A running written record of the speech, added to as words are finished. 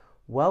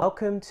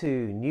Welcome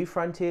to New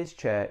Frontiers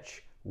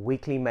Church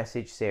weekly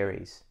message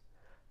series.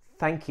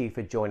 Thank you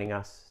for joining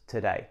us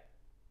today.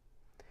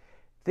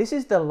 This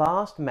is the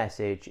last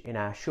message in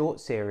our short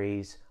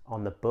series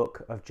on the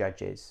Book of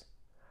Judges.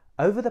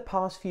 Over the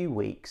past few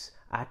weeks,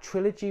 our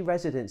Trilogy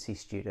residency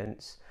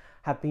students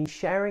have been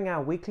sharing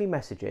our weekly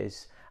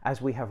messages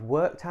as we have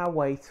worked our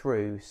way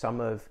through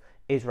some of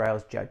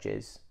Israel's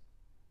judges.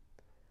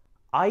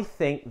 I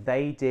think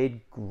they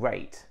did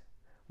great.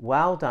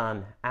 Well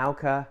done,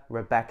 Alka,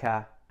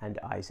 Rebecca, and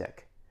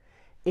Isaac.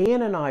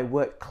 Ian and I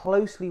worked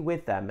closely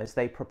with them as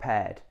they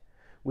prepared.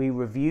 We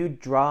reviewed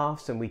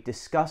drafts and we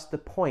discussed the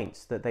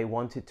points that they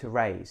wanted to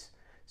raise.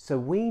 So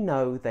we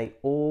know they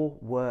all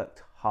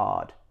worked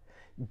hard,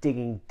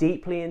 digging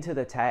deeply into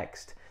the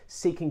text,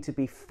 seeking to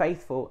be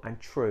faithful and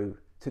true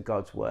to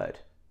God's word.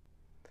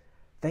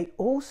 They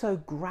also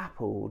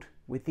grappled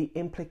with the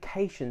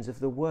implications of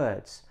the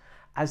words,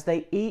 as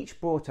they each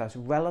brought us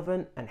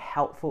relevant and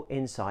helpful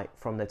insight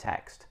from the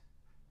text.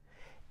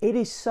 It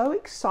is so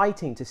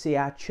exciting to see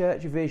our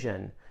church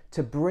vision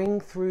to bring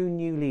through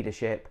new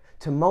leadership,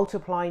 to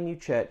multiply new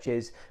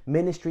churches,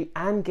 ministry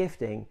and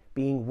gifting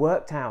being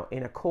worked out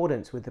in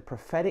accordance with the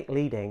prophetic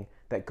leading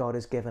that God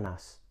has given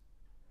us.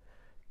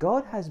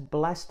 God has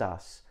blessed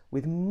us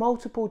with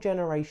multiple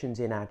generations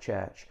in our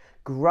church,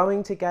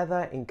 growing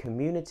together in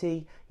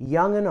community,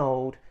 young and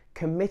old,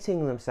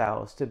 committing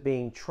themselves to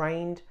being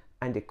trained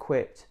and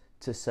equipped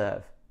to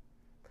serve.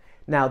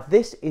 Now,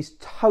 this is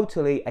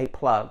totally a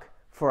plug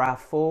for our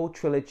fall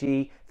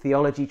Trilogy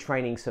theology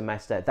training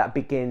semester that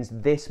begins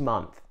this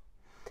month.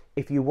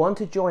 If you want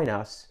to join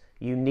us,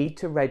 you need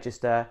to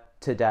register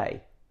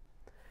today.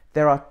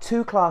 There are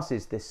 2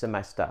 classes this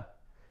semester: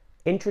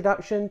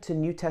 Introduction to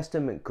New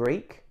Testament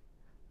Greek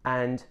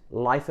and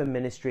Life and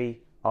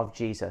Ministry of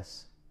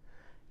Jesus.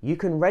 You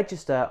can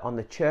register on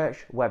the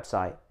church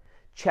website.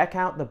 Check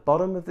out the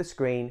bottom of the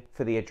screen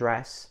for the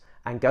address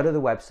and go to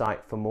the website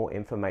for more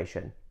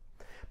information.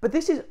 But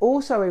this is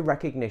also a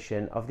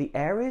recognition of the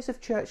areas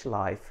of church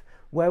life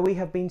where we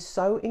have been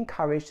so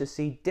encouraged to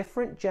see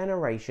different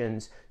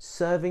generations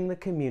serving the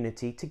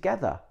community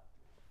together.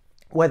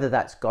 Whether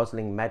that's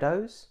Gosling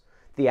Meadows,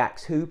 the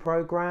Acts Who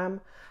program,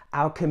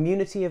 our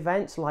community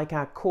events like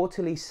our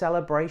quarterly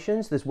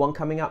celebrations, there's one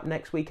coming up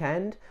next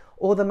weekend,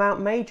 or the Mount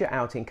Major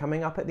outing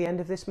coming up at the end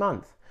of this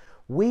month.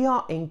 We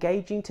are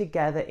engaging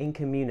together in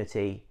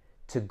community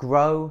to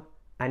grow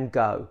and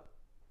go.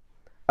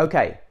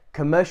 Okay,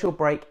 commercial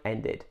break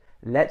ended.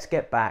 Let's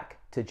get back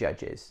to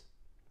Judges.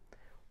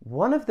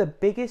 One of the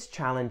biggest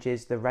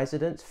challenges the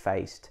residents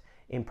faced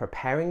in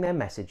preparing their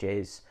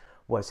messages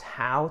was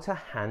how to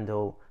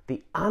handle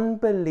the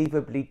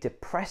unbelievably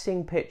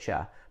depressing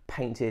picture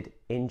painted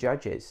in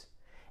Judges.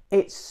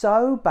 It's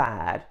so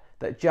bad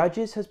that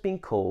Judges has been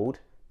called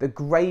the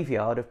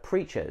graveyard of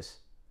preachers,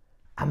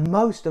 and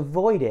most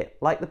avoid it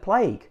like the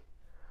plague.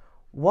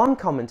 One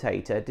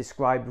commentator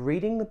described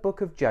reading the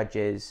book of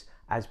Judges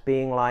as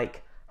being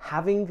like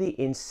having the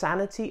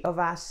insanity of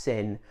our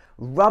sin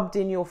rubbed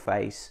in your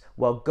face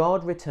while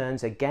God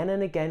returns again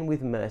and again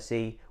with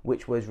mercy,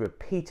 which was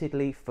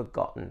repeatedly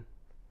forgotten.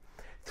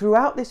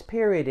 Throughout this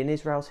period in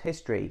Israel's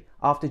history,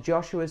 after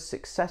Joshua's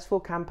successful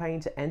campaign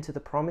to enter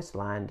the Promised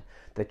Land,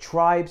 the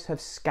tribes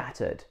have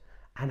scattered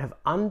and have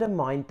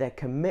undermined their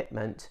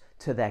commitment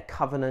to their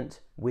covenant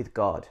with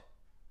God.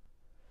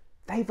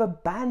 They've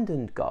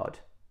abandoned God,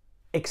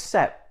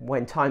 except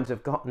when times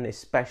have gotten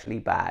especially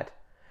bad.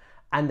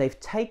 And they've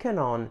taken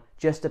on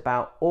just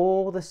about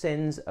all the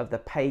sins of the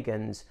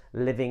pagans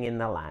living in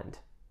the land.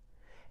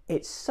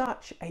 It's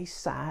such a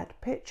sad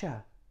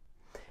picture.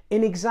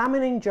 In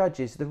examining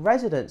Judges, the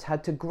residents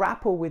had to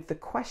grapple with the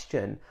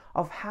question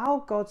of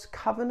how God's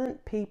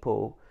covenant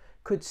people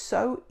could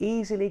so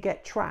easily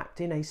get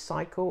trapped in a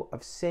cycle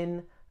of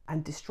sin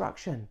and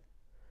destruction.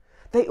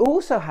 They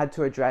also had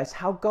to address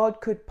how God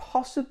could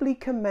possibly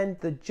commend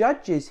the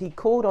judges he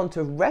called on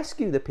to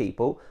rescue the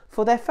people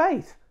for their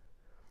faith.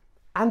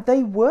 And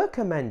they were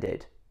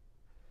commended.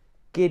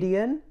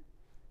 Gideon,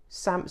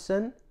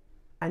 Samson,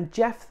 and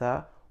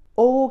Jephthah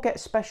all get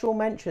special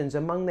mentions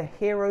among the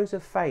heroes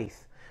of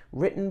faith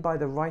written by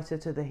the writer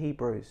to the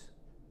Hebrews.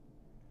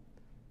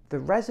 The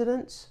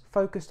residents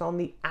focused on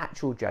the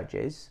actual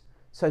judges,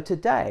 so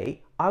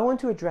today I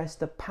want to address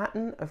the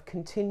pattern of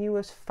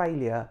continuous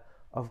failure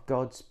of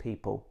God's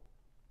people.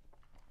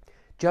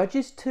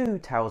 Judges 2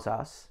 tells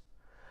us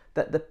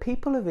that the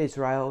people of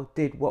Israel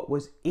did what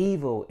was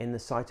evil in the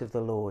sight of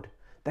the Lord.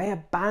 They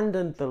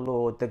abandoned the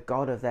Lord, the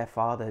God of their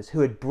fathers, who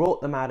had brought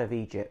them out of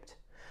Egypt.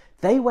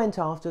 They went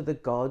after the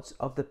gods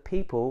of the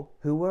people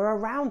who were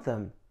around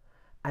them,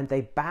 and they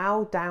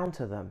bowed down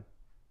to them.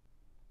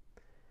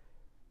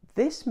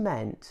 This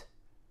meant,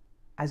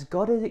 as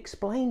God had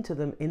explained to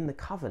them in the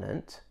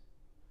covenant,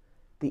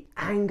 the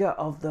anger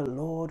of the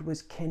Lord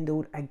was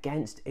kindled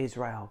against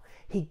Israel.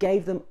 He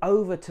gave them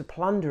over to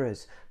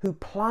plunderers who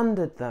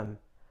plundered them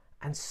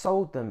and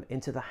sold them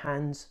into the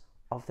hands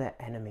of their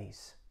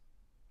enemies.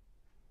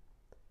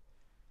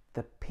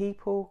 The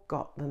people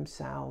got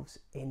themselves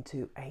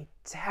into a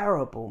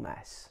terrible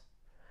mess,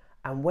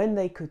 and when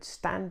they could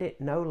stand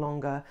it no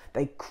longer,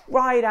 they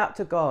cried out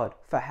to God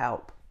for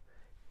help.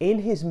 In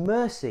his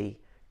mercy,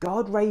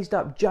 God raised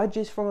up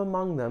judges from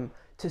among them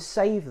to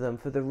save them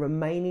for the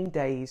remaining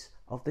days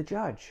of the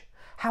judge.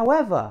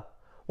 However,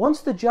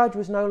 once the judge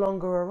was no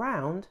longer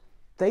around,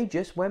 they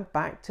just went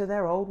back to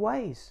their old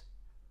ways.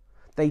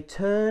 They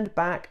turned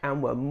back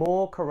and were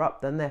more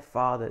corrupt than their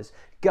fathers,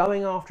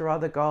 going after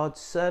other gods,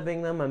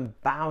 serving them and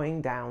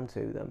bowing down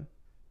to them.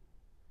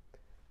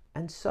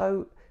 And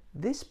so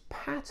this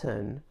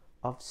pattern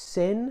of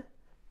sin,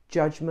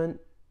 judgment,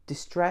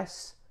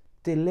 distress,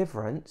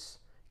 deliverance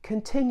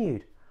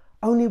continued,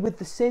 only with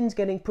the sins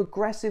getting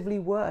progressively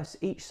worse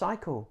each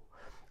cycle,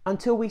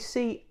 until we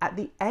see at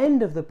the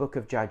end of the book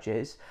of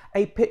Judges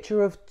a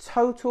picture of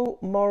total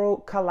moral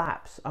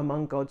collapse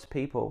among God's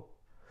people.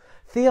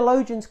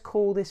 Theologians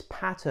call this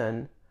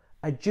pattern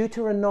a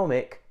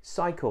Deuteronomic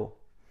cycle,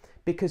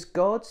 because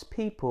God's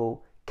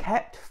people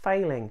kept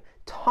failing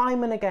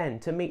time and again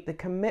to meet the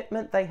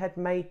commitment they had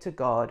made to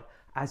God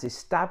as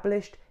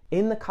established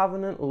in the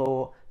covenant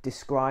law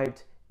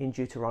described in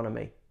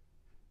Deuteronomy.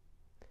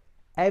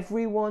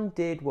 Everyone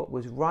did what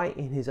was right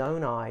in his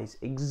own eyes,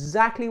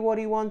 exactly what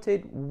he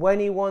wanted, when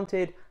he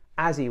wanted,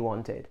 as he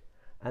wanted,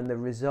 and the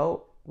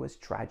result was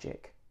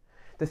tragic.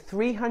 The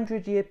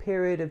 300-year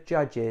period of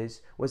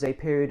Judges was a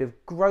period of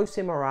gross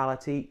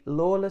immorality,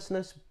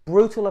 lawlessness,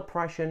 brutal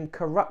oppression,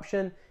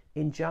 corruption,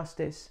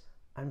 injustice,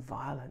 and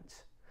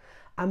violence.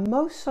 And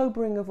most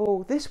sobering of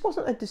all, this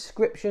wasn't a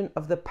description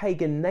of the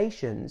pagan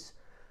nations.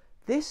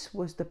 This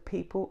was the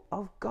people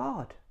of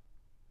God.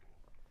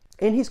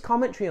 In his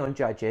commentary on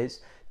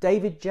Judges,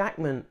 David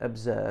Jackman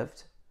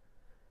observed,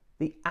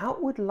 "The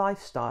outward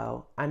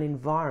lifestyle and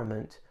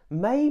environment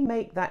may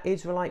make that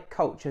Israelite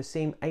culture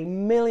seem a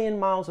million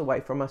miles away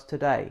from us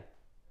today,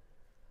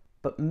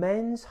 but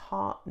men's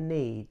heart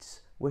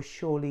needs were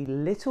surely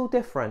little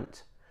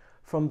different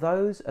from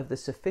those of the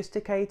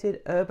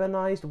sophisticated,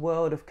 urbanized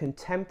world of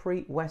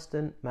contemporary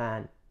Western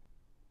man.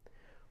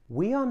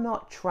 We are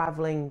not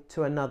traveling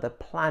to another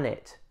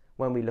planet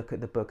when we look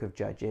at the book of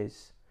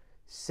Judges,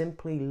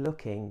 simply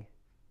looking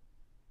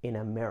in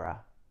a mirror."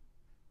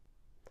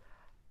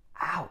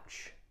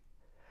 Ouch!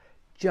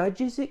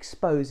 Judges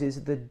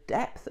exposes the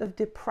depth of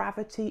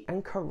depravity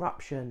and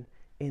corruption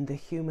in the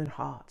human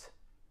heart.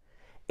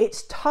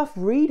 It's tough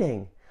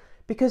reading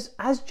because,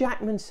 as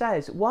Jackman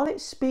says, while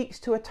it speaks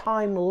to a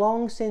time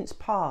long since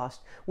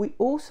past, we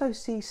also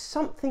see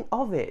something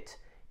of it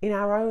in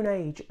our own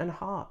age and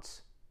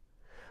hearts.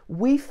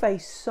 We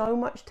face so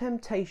much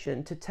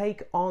temptation to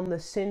take on the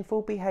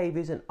sinful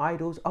behaviors and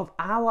idols of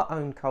our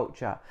own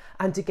culture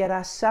and to get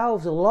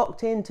ourselves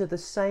locked into the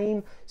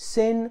same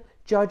sin,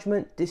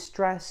 judgment,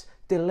 distress,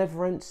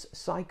 deliverance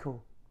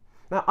cycle.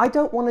 Now, I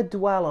don't want to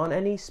dwell on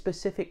any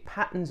specific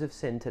patterns of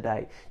sin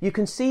today. You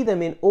can see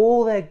them in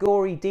all their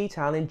gory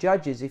detail in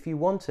Judges if you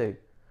want to.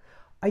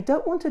 I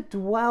don't want to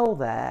dwell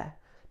there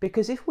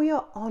because if we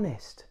are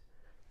honest,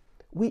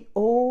 we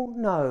all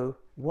know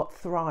what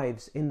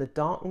thrives in the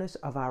darkness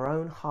of our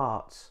own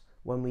hearts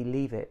when we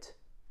leave it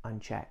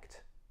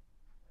unchecked.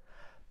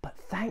 But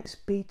thanks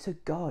be to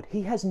God,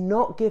 he has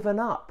not given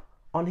up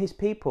on his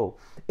people.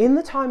 In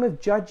the time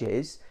of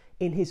Judges,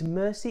 in his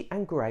mercy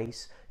and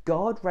grace,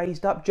 God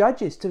raised up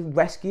judges to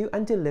rescue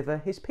and deliver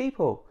his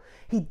people.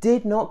 He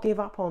did not give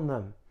up on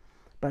them,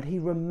 but he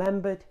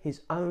remembered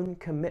his own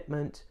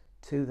commitment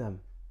to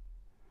them.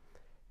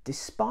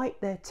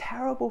 Despite their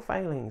terrible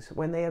failings,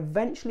 when they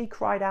eventually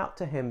cried out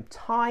to him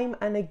time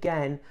and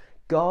again,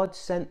 God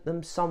sent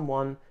them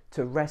someone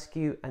to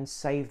rescue and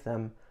save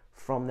them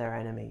from their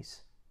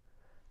enemies.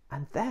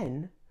 And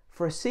then,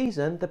 for a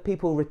season, the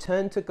people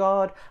returned to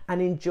God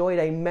and enjoyed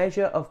a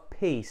measure of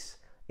peace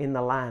in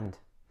the land.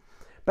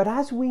 But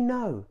as we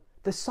know,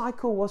 the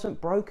cycle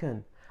wasn't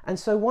broken. And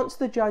so once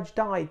the judge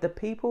died, the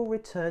people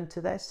returned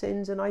to their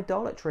sins and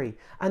idolatry.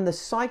 And the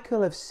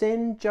cycle of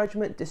sin,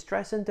 judgment,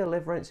 distress, and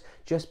deliverance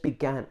just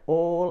began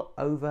all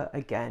over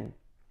again.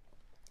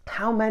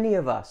 How many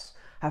of us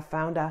have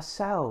found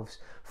ourselves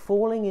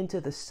falling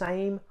into the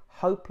same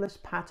hopeless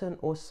pattern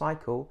or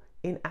cycle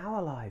in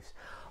our lives?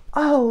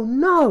 Oh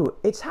no,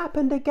 it's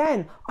happened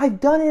again. I've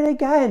done it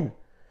again.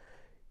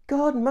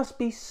 God must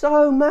be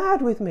so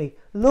mad with me.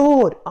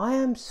 Lord, I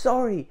am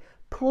sorry.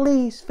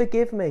 Please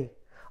forgive me.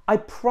 I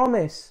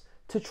promise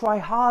to try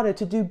harder,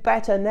 to do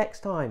better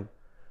next time,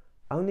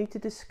 only to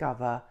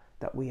discover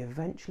that we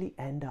eventually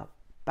end up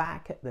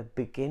back at the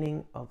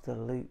beginning of the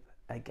loop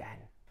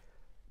again.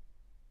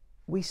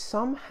 We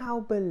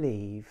somehow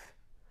believe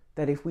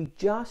that if we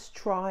just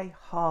try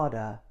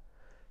harder,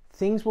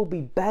 things will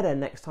be better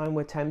next time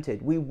we're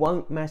tempted. We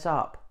won't mess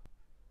up.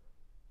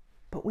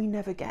 But we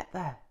never get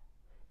there.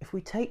 If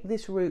we take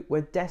this route,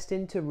 we're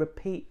destined to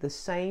repeat the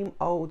same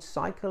old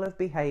cycle of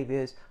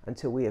behaviors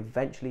until we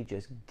eventually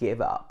just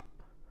give up.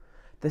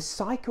 The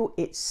cycle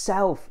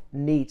itself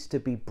needs to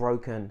be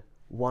broken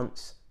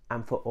once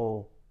and for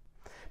all.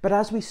 But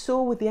as we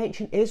saw with the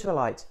ancient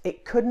Israelites,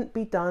 it couldn't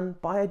be done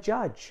by a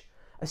judge,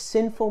 a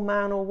sinful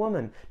man or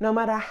woman, no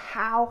matter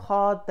how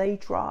hard they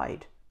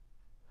tried.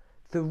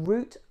 The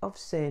root of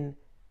sin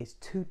is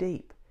too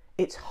deep.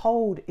 Its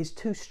hold is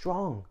too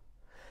strong.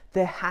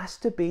 There has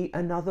to be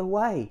another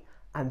way.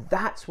 And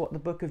that's what the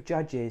book of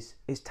Judges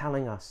is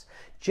telling us.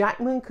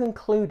 Jackman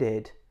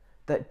concluded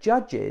that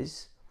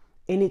Judges,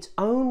 in its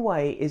own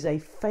way, is a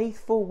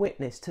faithful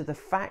witness to the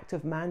fact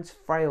of man's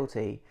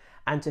frailty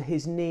and to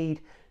his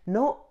need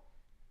not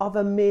of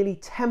a merely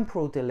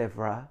temporal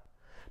deliverer,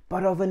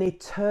 but of an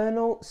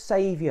eternal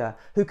Saviour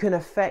who can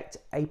effect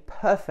a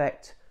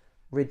perfect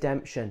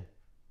redemption.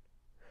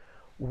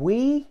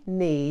 We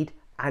need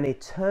an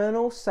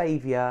eternal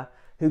Saviour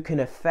who can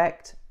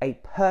effect a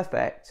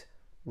perfect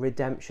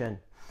redemption.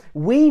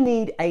 We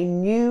need a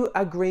new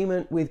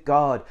agreement with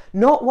God,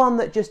 not one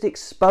that just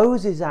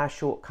exposes our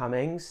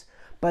shortcomings,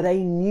 but a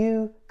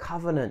new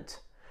covenant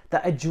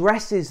that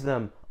addresses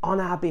them on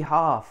our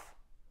behalf.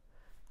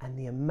 And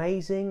the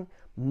amazing,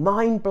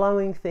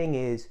 mind-blowing thing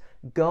is,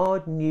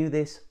 God knew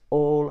this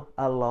all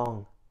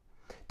along.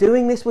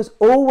 Doing this was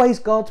always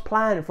God's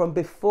plan from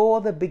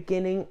before the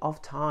beginning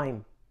of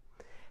time.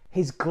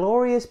 His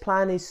glorious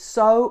plan is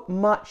so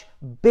much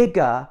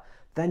bigger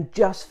than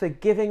just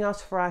forgiving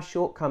us for our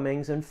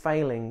shortcomings and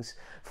failings,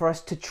 for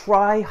us to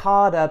try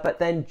harder but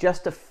then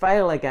just to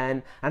fail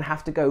again and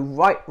have to go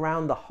right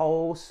round the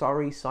whole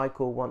sorry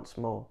cycle once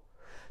more.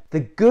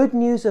 The good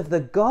news of the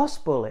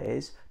gospel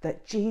is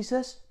that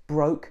Jesus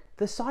broke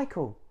the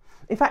cycle.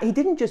 In fact, he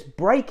didn't just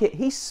break it,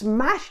 he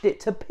smashed it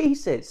to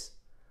pieces.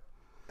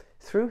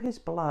 Through his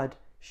blood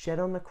shed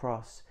on the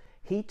cross,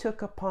 he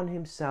took upon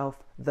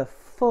himself the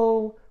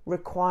full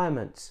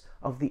requirements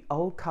of the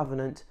old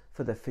covenant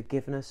for the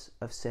forgiveness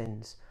of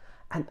sins.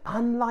 And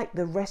unlike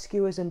the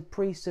rescuers and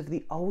priests of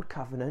the old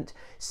covenant,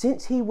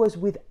 since he was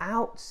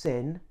without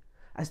sin,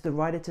 as the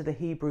writer to the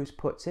Hebrews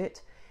puts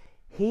it,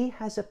 he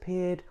has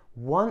appeared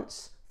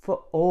once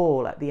for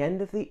all at the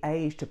end of the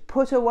age to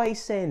put away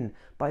sin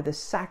by the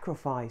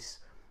sacrifice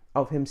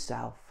of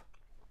himself.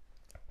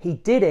 He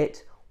did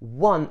it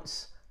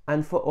once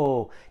and for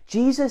all.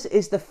 Jesus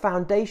is the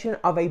foundation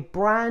of a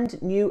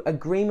brand new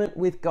agreement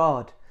with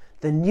God,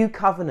 the new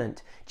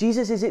covenant.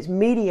 Jesus is its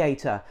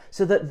mediator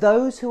so that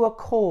those who are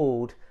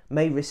called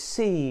may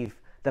receive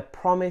the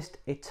promised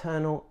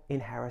eternal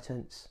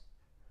inheritance.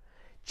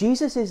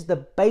 Jesus is the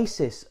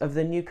basis of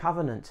the new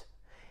covenant.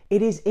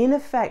 It is in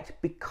effect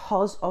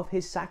because of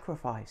his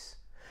sacrifice.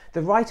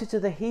 The writer to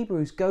the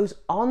Hebrews goes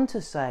on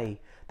to say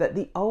that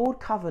the old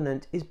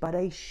covenant is but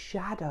a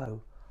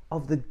shadow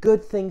of the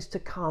good things to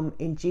come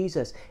in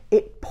Jesus.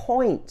 It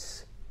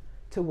points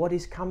to what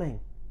is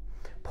coming.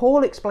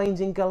 Paul explains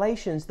in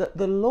Galatians that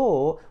the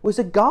law was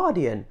a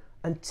guardian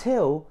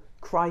until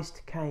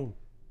Christ came.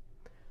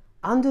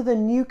 Under the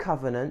new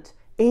covenant,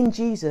 in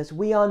Jesus,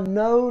 we are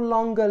no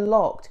longer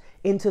locked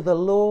into the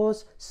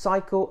law's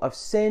cycle of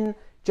sin,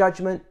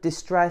 judgment,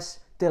 distress,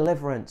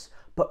 deliverance,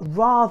 but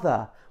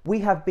rather we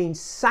have been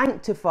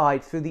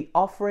sanctified through the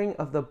offering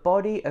of the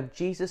body of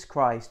Jesus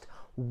Christ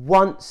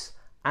once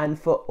and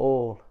for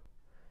all.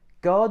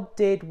 God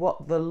did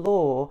what the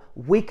law,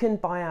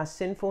 weakened by our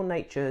sinful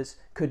natures,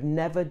 could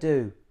never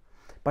do.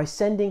 By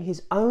sending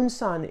his own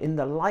Son in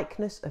the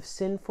likeness of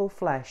sinful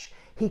flesh,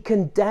 he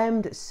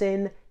condemned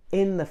sin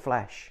in the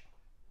flesh.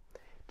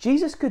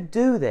 Jesus could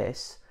do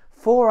this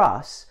for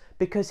us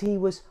because he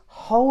was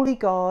holy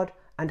God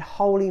and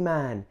holy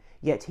man,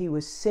 yet he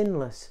was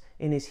sinless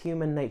in his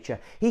human nature.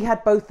 He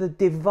had both the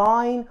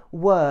divine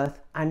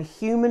worth and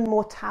human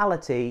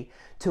mortality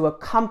to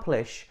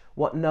accomplish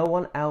what no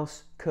one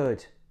else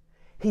could.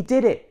 He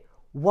did it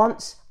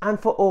once and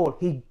for all.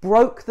 He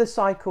broke the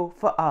cycle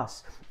for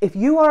us. If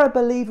you are a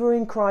believer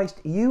in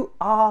Christ, you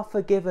are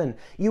forgiven.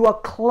 You are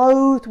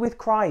clothed with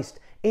Christ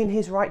in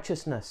his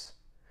righteousness.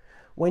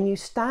 When you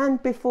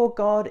stand before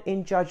God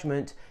in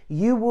judgment,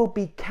 you will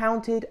be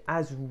counted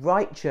as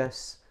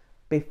righteous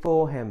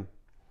before him.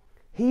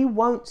 He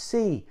won't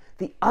see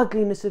the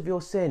ugliness of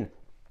your sin,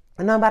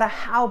 and no matter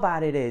how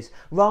bad it is.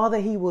 Rather,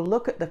 he will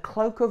look at the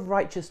cloak of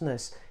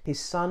righteousness his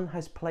Son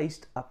has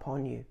placed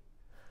upon you.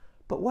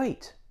 But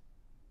wait,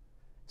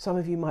 some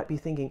of you might be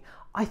thinking,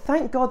 I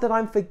thank God that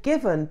I'm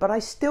forgiven, but I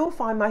still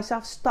find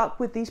myself stuck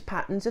with these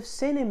patterns of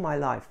sin in my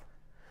life.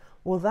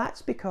 Well,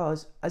 that's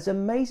because, as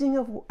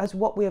amazing as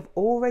what we have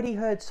already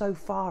heard so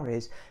far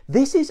is,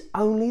 this is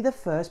only the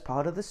first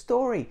part of the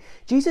story.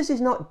 Jesus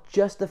is not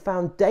just the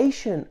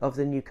foundation of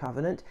the new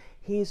covenant,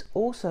 he is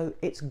also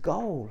its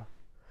goal.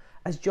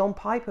 As John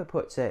Piper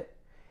puts it,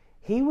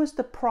 he was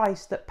the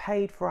price that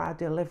paid for our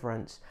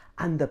deliverance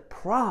and the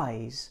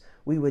prize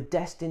we were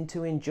destined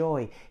to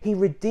enjoy. He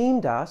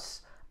redeemed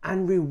us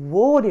and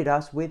rewarded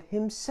us with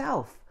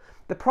himself.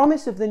 The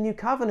promise of the new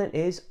covenant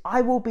is,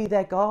 I will be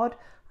their God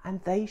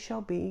and they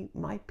shall be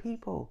my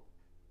people.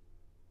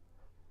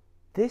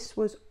 This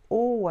was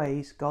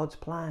always God's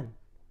plan.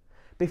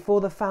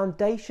 Before the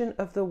foundation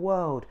of the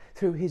world,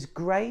 through his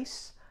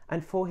grace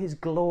and for his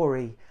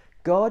glory,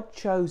 God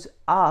chose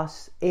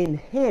us in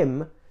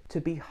him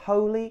to be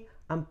holy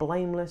and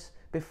blameless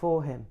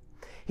before him.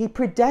 He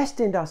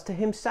predestined us to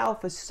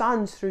himself as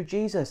sons through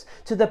Jesus,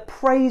 to the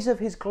praise of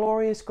his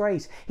glorious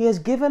grace. He has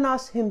given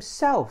us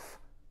himself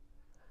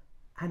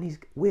and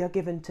we are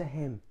given to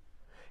him.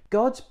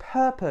 God's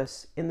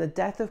purpose in the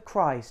death of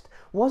Christ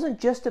wasn't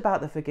just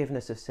about the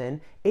forgiveness of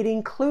sin. It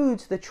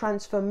includes the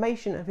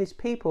transformation of his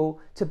people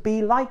to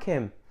be like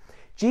him.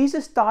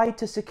 Jesus died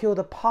to secure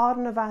the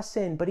pardon of our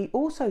sin, but he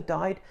also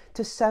died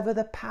to sever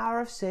the power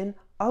of sin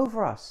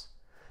over us.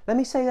 Let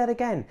me say that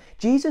again.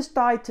 Jesus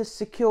died to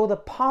secure the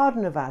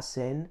pardon of our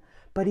sin,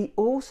 but he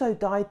also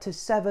died to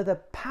sever the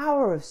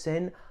power of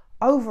sin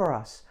over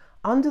us.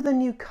 Under the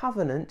new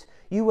covenant,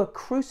 you were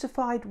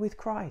crucified with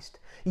Christ.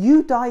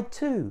 You died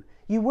too.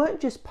 You weren't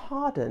just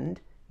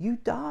pardoned, you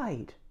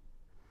died.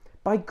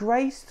 By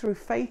grace through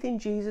faith in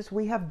Jesus,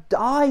 we have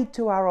died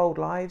to our old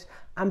lives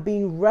and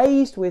been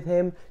raised with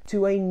him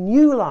to a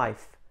new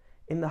life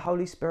in the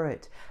Holy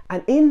Spirit.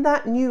 And in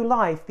that new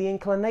life, the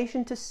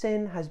inclination to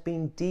sin has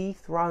been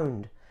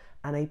dethroned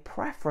and a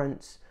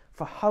preference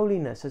for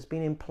holiness has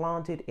been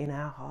implanted in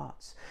our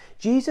hearts.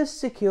 Jesus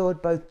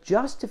secured both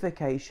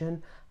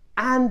justification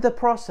and the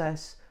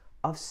process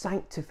of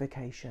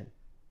sanctification.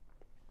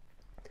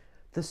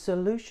 The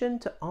solution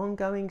to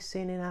ongoing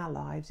sin in our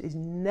lives is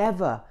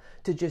never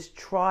to just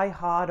try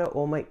harder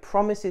or make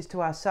promises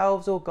to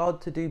ourselves or God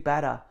to do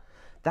better.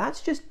 That's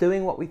just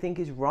doing what we think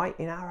is right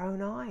in our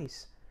own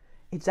eyes.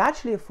 It's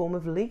actually a form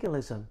of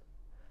legalism,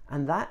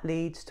 and that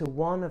leads to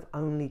one of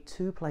only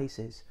two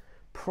places: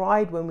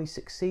 pride when we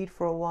succeed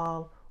for a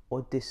while,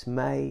 or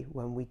dismay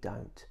when we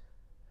don't.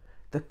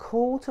 The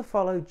call to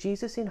follow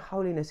Jesus in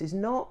holiness is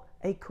not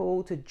a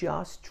call to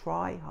just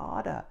try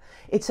harder.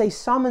 It's a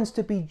summons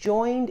to be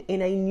joined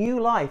in a new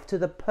life to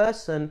the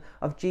person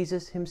of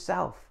Jesus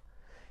himself.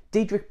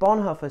 Dietrich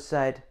Bonhoeffer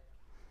said,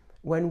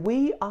 "When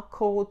we are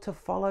called to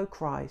follow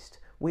Christ,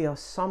 we are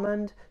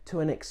summoned to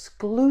an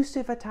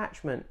exclusive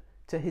attachment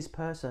to his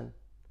person.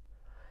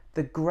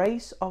 The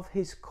grace of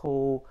his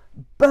call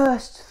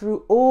bursts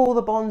through all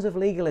the bonds of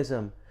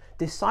legalism.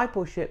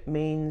 Discipleship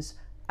means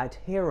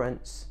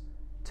adherence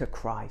to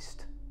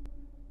Christ."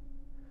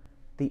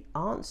 The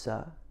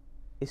answer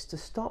is to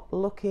stop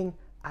looking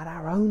at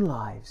our own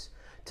lives,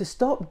 to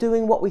stop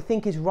doing what we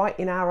think is right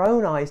in our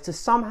own eyes to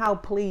somehow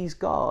please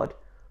God,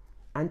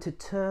 and to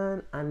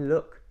turn and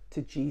look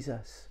to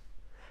Jesus,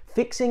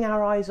 fixing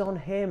our eyes on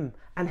him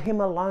and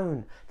him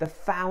alone, the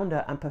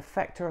founder and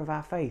perfecter of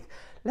our faith.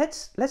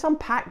 Let's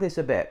unpack this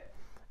a bit.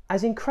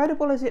 As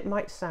incredible as it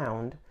might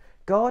sound,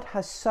 God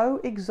has so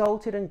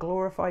exalted and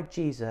glorified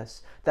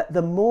Jesus that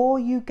the more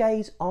you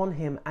gaze on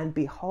him and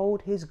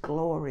behold his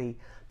glory,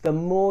 the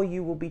more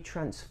you will be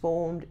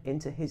transformed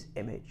into his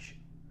image.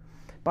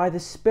 By the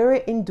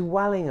Spirit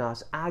indwelling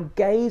us, our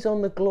gaze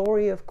on the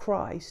glory of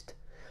Christ,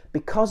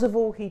 because of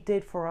all he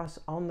did for us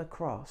on the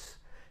cross,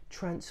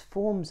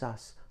 transforms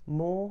us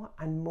more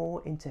and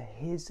more into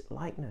his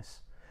likeness.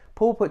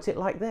 Paul puts it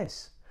like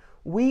this: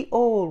 "We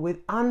all,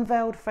 with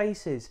unveiled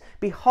faces,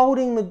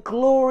 beholding the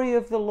glory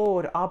of the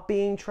Lord, are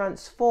being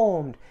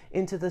transformed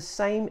into the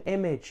same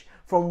image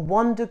from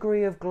one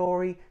degree of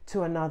glory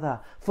to another.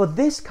 For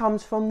this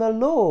comes from the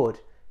Lord,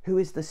 who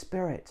is the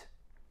Spirit."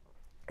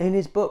 In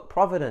his book,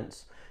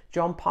 Providence,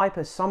 John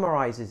Piper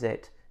summarizes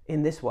it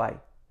in this way: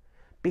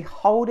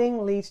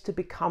 beholding leads to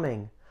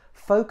becoming.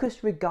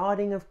 Focused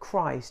regarding of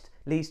Christ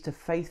leads to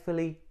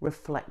faithfully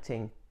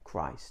reflecting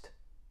Christ.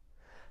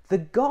 The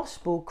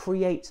gospel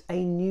creates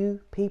a new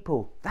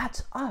people,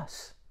 that's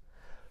us,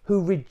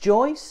 who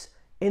rejoice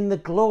in the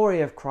glory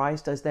of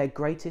Christ as their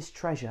greatest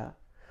treasure,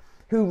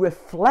 who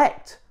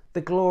reflect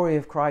the glory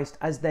of Christ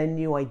as their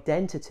new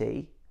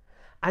identity,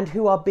 and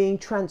who are being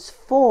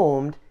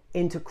transformed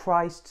into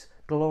Christ's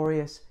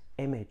glorious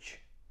image.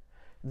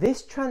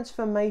 This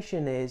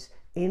transformation is,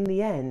 in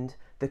the end,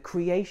 the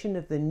creation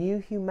of the new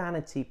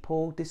humanity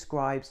Paul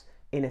describes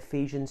in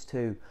Ephesians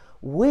 2.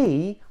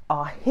 We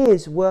are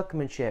his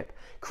workmanship,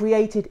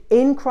 created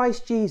in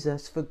Christ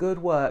Jesus for good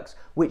works,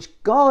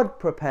 which God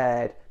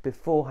prepared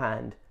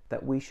beforehand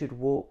that we should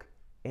walk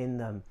in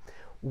them.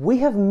 We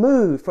have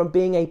moved from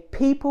being a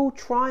people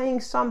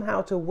trying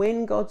somehow to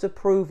win God's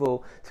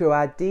approval through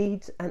our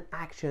deeds and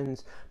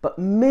actions, but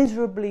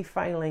miserably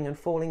failing and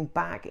falling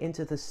back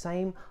into the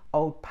same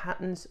old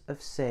patterns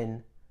of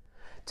sin,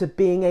 to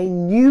being a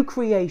new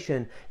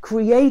creation,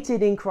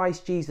 created in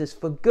Christ Jesus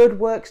for good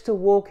works to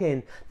walk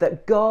in,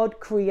 that God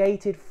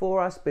created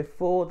for us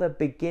before the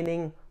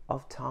beginning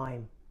of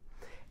time.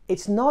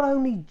 It's not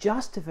only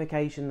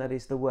justification that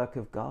is the work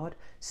of God,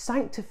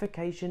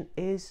 sanctification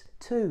is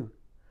too.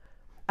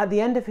 At the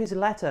end of his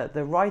letter,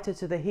 the writer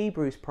to the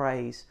Hebrews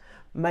prays,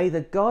 "May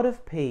the God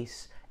of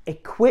peace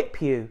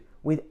equip you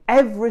with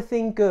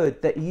everything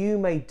good that you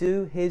may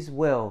do his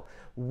will,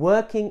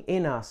 working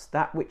in us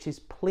that which is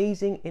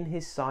pleasing in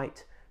his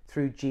sight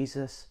through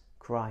Jesus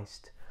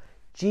Christ."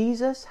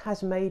 Jesus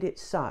has made it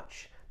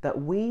such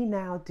that we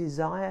now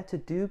desire to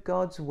do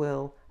God's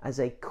will as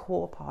a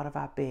core part of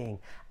our being,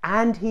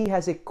 and he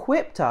has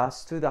equipped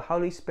us through the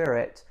Holy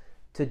Spirit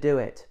to do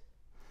it.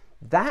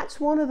 That's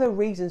one of the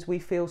reasons we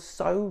feel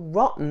so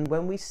rotten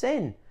when we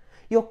sin.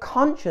 Your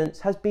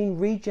conscience has been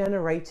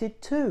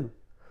regenerated too.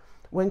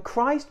 When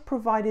Christ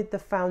provided the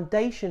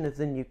foundation of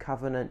the new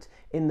covenant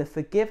in the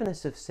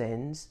forgiveness of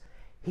sins,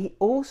 He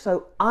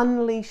also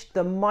unleashed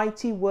the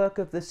mighty work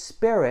of the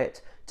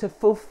Spirit to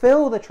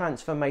fulfill the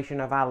transformation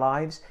of our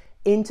lives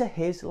into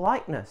his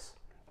likeness.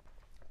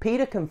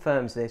 Peter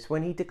confirms this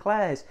when he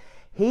declares,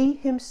 he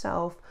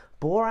himself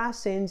bore our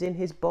sins in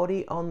his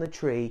body on the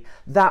tree,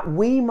 that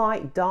we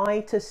might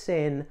die to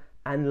sin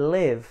and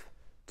live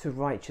to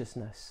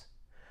righteousness.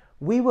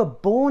 We were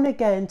born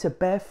again to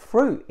bear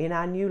fruit in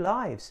our new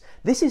lives.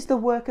 This is the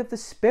work of the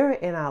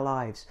Spirit in our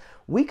lives.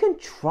 We can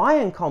try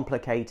and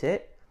complicate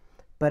it,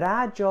 but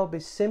our job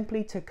is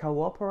simply to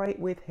cooperate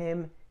with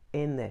him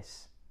in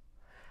this.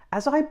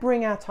 As I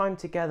bring our time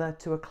together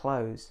to a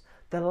close,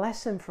 the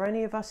lesson for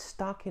any of us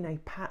stuck in a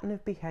pattern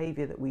of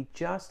behavior that we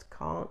just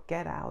can't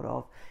get out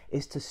of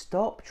is to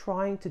stop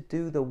trying to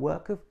do the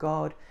work of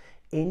God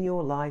in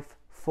your life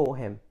for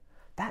him.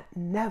 That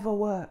never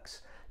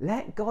works.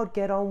 Let God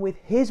get on with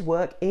his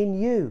work in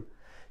you.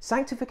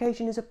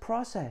 Sanctification is a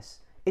process.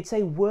 It's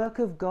a work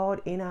of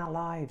God in our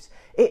lives.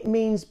 It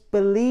means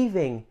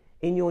believing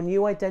in your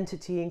new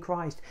identity in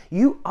Christ.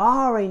 You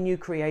are a new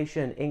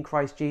creation in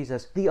Christ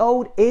Jesus. The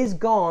old is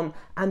gone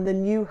and the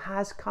new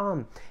has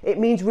come. It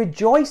means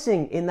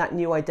rejoicing in that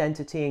new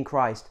identity in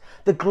Christ.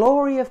 The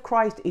glory of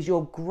Christ is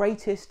your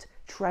greatest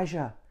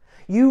treasure.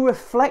 You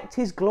reflect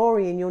his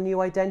glory in your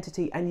new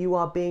identity and you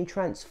are being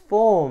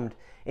transformed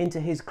into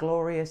his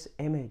glorious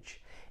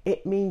image.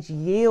 It means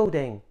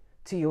yielding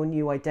to your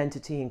new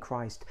identity in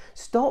Christ.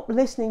 Stop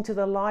listening to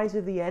the lies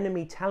of the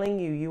enemy telling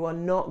you you are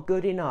not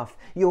good enough,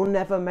 you'll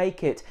never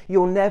make it,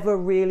 you'll never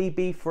really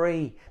be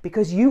free,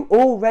 because you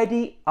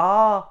already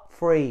are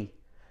free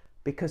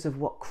because of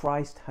what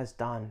Christ has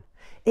done.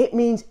 It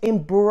means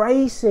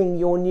embracing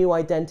your new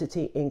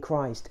identity in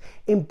Christ.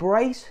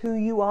 Embrace who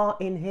you are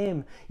in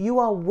him. You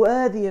are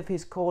worthy of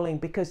his calling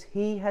because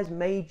he has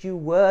made you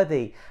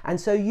worthy, and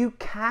so you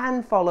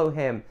can follow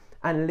him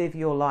and live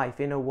your life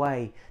in a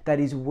way that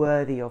is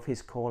worthy of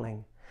his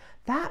calling.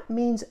 That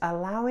means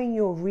allowing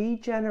your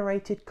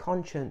regenerated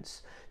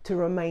conscience to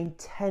remain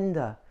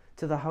tender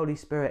to the Holy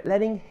Spirit,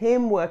 letting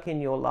him work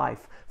in your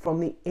life from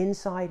the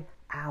inside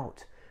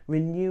out,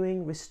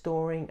 renewing,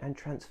 restoring, and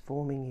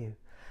transforming you.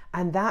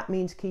 And that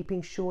means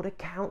keeping short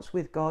accounts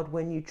with God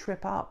when you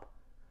trip up.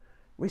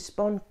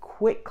 Respond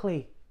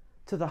quickly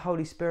to the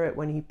Holy Spirit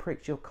when he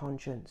pricks your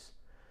conscience.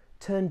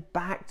 Turn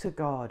back to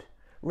God,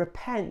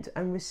 repent,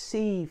 and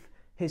receive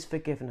his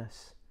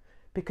forgiveness.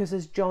 Because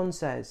as John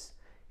says,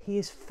 he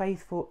is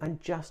faithful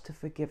and just to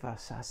forgive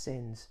us our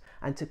sins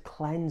and to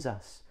cleanse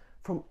us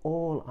from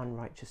all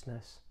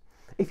unrighteousness.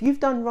 If you've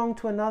done wrong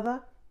to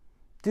another,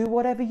 do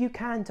whatever you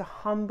can to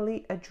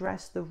humbly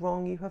address the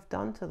wrong you have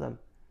done to them.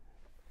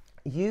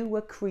 You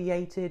were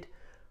created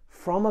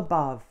from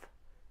above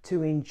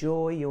to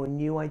enjoy your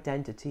new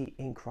identity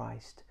in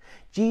Christ.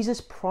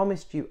 Jesus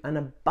promised you an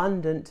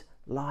abundant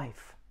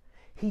life.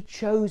 He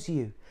chose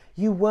you.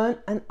 You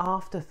weren't an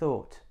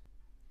afterthought.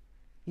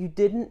 You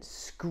didn't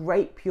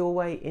scrape your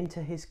way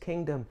into his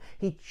kingdom.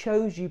 He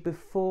chose you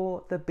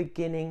before the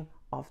beginning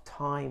of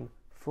time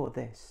for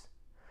this.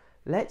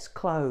 Let's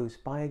close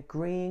by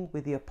agreeing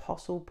with the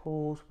Apostle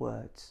Paul's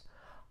words.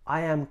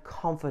 I am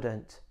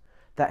confident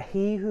that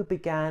he who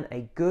began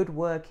a good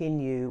work in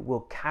you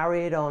will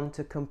carry it on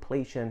to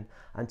completion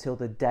until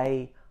the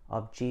day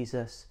of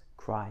Jesus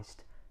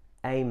Christ.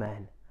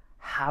 Amen.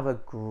 Have a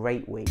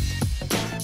great week.